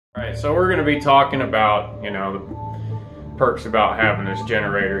Alright, so we're going to be talking about, the perks about having this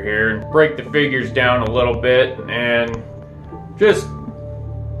generator here, and break the figures down a little bit, and just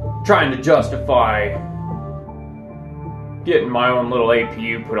trying to justify getting my own little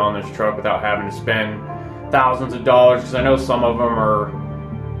APU put on this truck without having to spend thousands of dollars, because I know some of them are,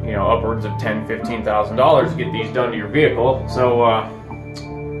 upwards of $10,000, $15,000 to get these done to your vehicle. So,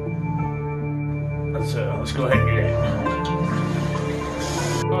 let's go ahead and get it.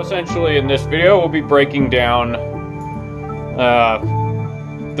 So essentially in this video we'll be breaking down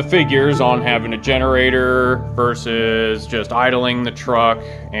the figures on having a generator versus just idling the truck,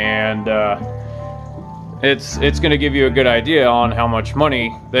 and it's going to give you a good idea on how much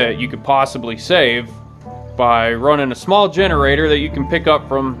money that you could possibly save by running a small generator that you can pick up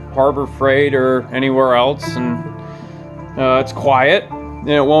from Harbor Freight or anywhere else, and it's quiet and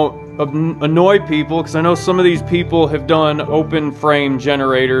it won't annoy people, because I know some of these people have done open frame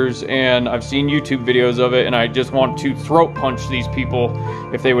generators and I've seen YouTube videos of it, and I just want to throat punch these people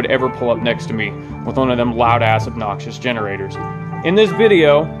if they would ever pull up next to me with one of them loud ass obnoxious generators. In this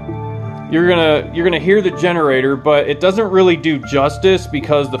video you're gonna hear the generator, but it doesn't really do justice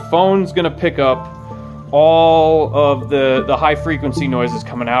because the phone's gonna pick up all of the high frequency noises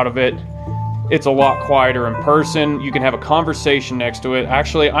coming out of it. It's a lot quieter in person. You can have a conversation next to it.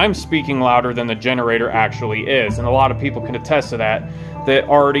 Actually, I'm speaking louder than the generator actually is, and a lot of people can attest to that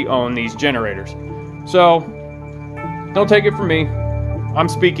already own these generators. So, don't take it from me. I'm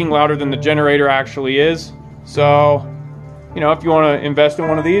speaking louder than the generator actually is. So, if you want to invest in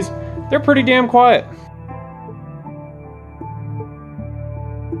one of these, they're pretty damn quiet.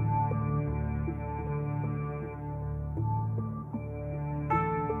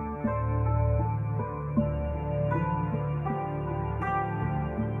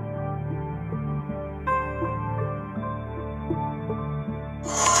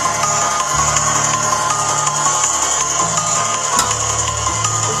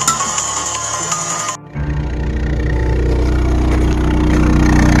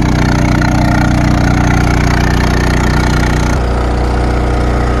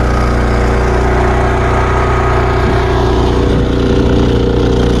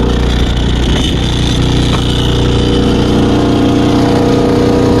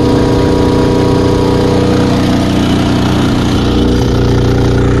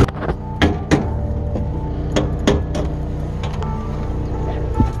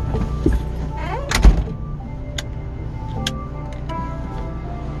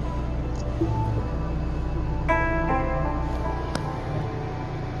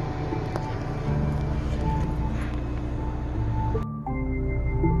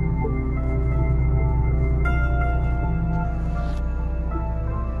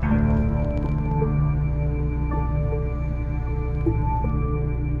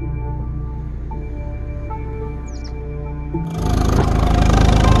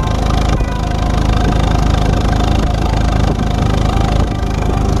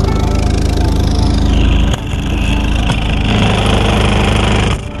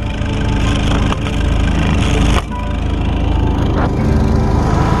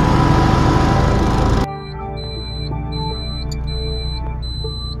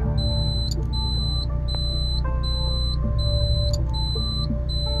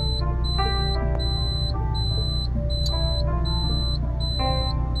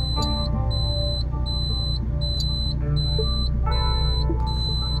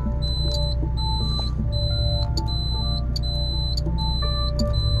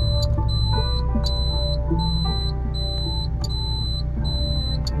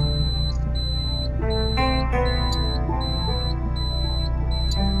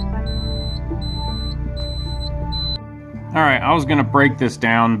 Alright, I was gonna break this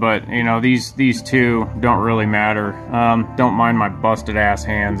down, but these two don't really matter. Don't mind my busted ass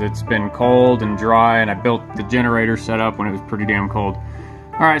hands. It's been cold and dry, and I built the generator setup when it was pretty damn cold.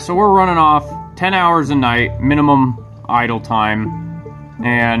 Alright, so we're running off 10 hours a night, minimum idle time,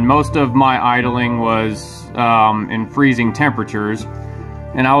 and most of my idling was in freezing temperatures.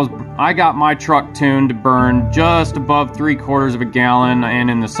 And I got my truck tuned to burn just above 3/4 of a gallon, and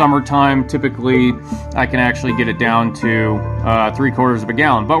in the summertime typically I can actually get it down to 3/4 of a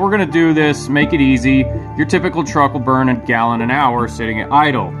gallon. But we're gonna do this, make it easy. Your typical truck will burn a gallon an hour sitting at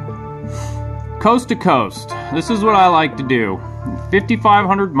idle. Coast to coast, this is what I like to do.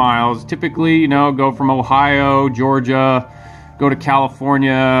 5,500 miles, typically, go from Ohio, Georgia, go to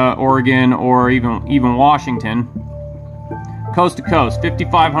California, Oregon, or even Washington. Coast to coast,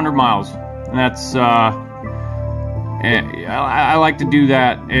 5,500 miles. And that's, I like to do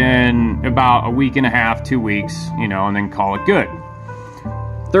that in about a week and a half, 2 weeks, and then call it good.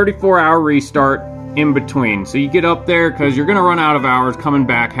 34-hour restart in between. So you get up there because you're going to run out of hours coming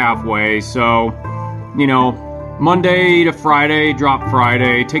back halfway. So, you know, Monday to Friday, drop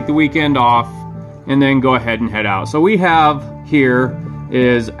Friday, take the weekend off, and then go ahead and head out. So we have here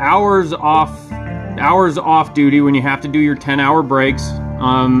is hours off duty when you have to do your 10-hour breaks.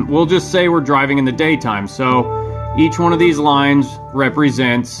 We'll just say we're driving in the daytime. So each one of these lines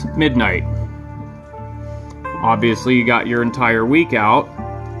represents midnight. Obviously, you got your entire week out.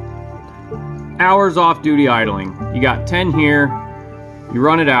 Hours off duty idling. You got 10 here. You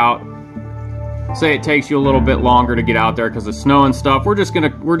run it out. Say it takes you a little bit longer to get out there because of snow and stuff. We're just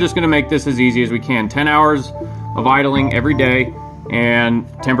gonna make this as easy as we can. 10 hours of idling every day, and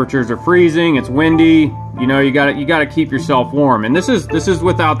temperatures are freezing. It's windy. You know, you gotta keep yourself warm. And this is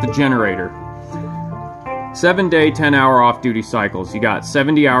without the generator. 7-day, 10-hour off-duty cycles. You got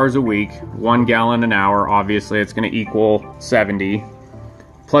 70 hours a week, 1 gallon an hour. Obviously, it's going to equal 70.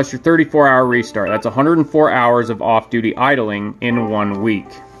 Plus your 34-hour restart. That's 104 hours of off-duty idling in 1 week.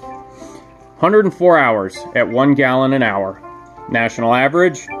 104 hours at 1 gallon an hour. National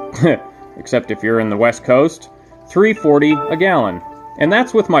average, except if you're in the West Coast, $3.40 a gallon. And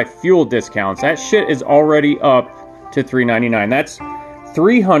that's with my fuel discounts. That shit is already up to $3.99. That's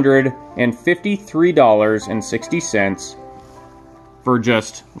 $353.60 for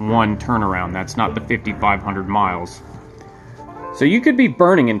just one turnaround. That's not the 5,500 miles. So you could be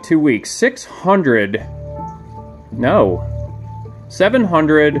burning in 2 weeks 700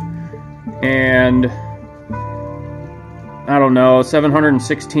 and I don't know,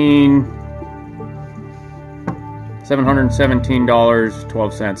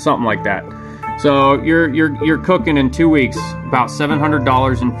 $717.12, something like that. So you're cooking in 2 weeks about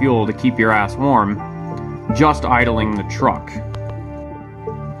 $700 in fuel to keep your ass warm, just idling the truck.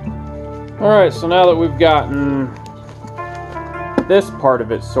 All right, so now that we've gotten this part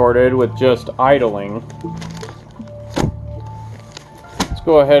of it sorted with just idling, let's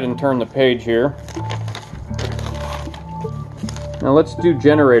go ahead and turn the page here. Now let's do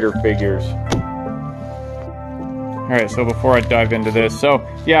generator figures. Alright, so before I dive into this, so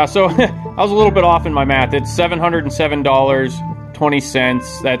yeah, so I was a little bit off in my math. It's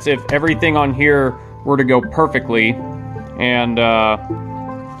 $707.20. That's if everything on here were to go perfectly, and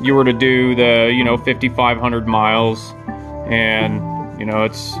you were to do the, 5,500 miles, and,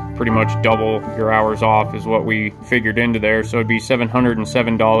 it's pretty much double your hours off is what we figured into there. So it'd be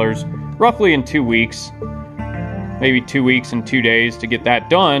 $707 roughly in 2 weeks, maybe 2 weeks and 2 days to get that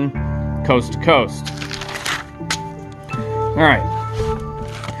done coast to coast. Alright,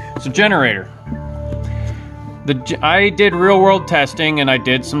 so generator. I did real world testing and I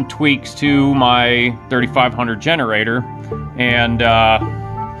did some tweaks to my 3500 generator, and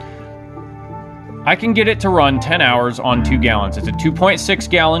I can get it to run 10 hours on 2 gallons. It's a 2.6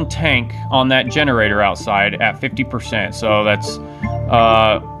 gallon tank on that generator outside at 50%. So that's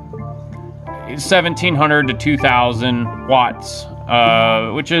 1,700 to 2,000 watts,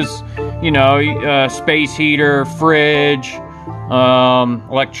 which is, space heater, fridge,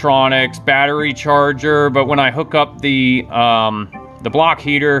 electronics, battery charger. But when I hook up the block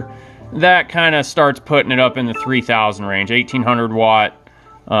heater, that kind of starts putting it up in the 3,000 range. 1,800 watt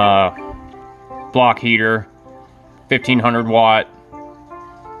block heater, 1,500 watt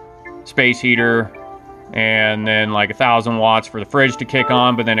space heater, and then like 1,000 watts for the fridge to kick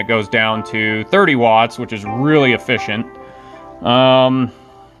on, but then it goes down to 30 watts, which is really efficient. And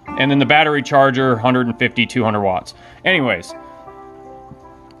then the battery charger, 150, 200 watts. Anyways,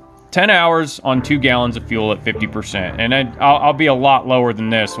 10 hours on 2 gallons of fuel at 50%. And I'll be a lot lower than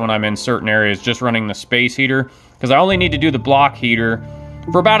this when I'm in certain areas just running the space heater, because I only need to do the block heater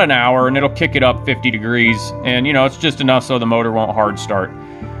for about an hour, and it'll kick it up 50 degrees. And, it's just enough so the motor won't hard start.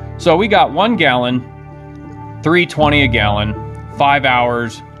 So we got 1 gallon, $3.20 a gallon, 5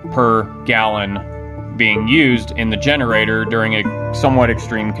 hours per gallon being used in the generator during somewhat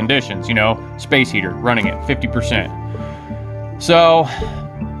extreme conditions. Space heater running at 50%. So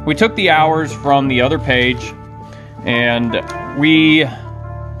we took the hours from the other page, and we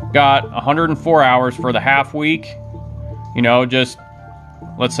got 104 hours for the half week. Just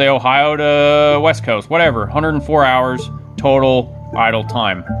let's say Ohio to West Coast, whatever, 104 hours total idle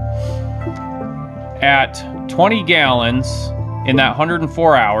time. At 20 gallons in that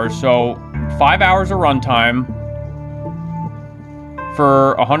 104 hours, so 5 hours of runtime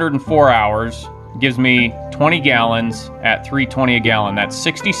for 104 hours gives me 20 gallons at $3.20 a gallon. That's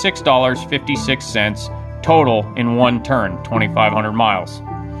 $66.56 total in one turn, 2,500 miles.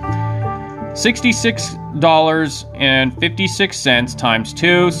 $66.56 times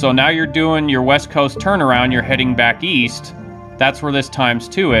 2. So now you're doing your West Coast turnaround. You're heading back east. that's where this times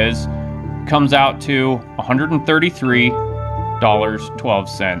 2 is. Comes out to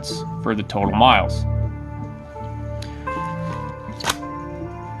 $133.12 for the total miles.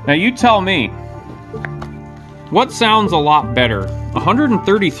 Now you tell me, what sounds a lot better,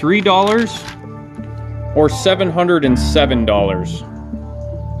 $133 or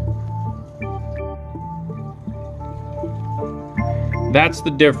 $707? That's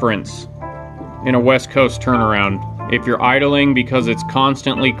the difference in a West Coast turnaround. If you're idling because it's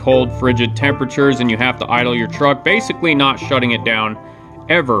constantly cold, frigid temperatures and you have to idle your truck, basically not shutting it down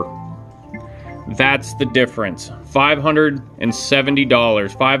ever. That's the difference. $570,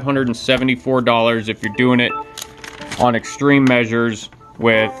 $574 if you're doing it on extreme measures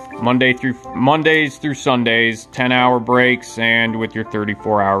with Mondays through Sundays, 10-hour breaks, and with your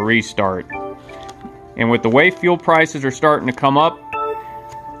 34-hour restart. And with the way fuel prices are starting to come up,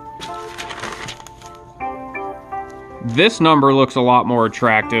 this number looks a lot more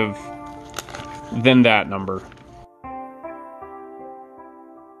attractive than that number.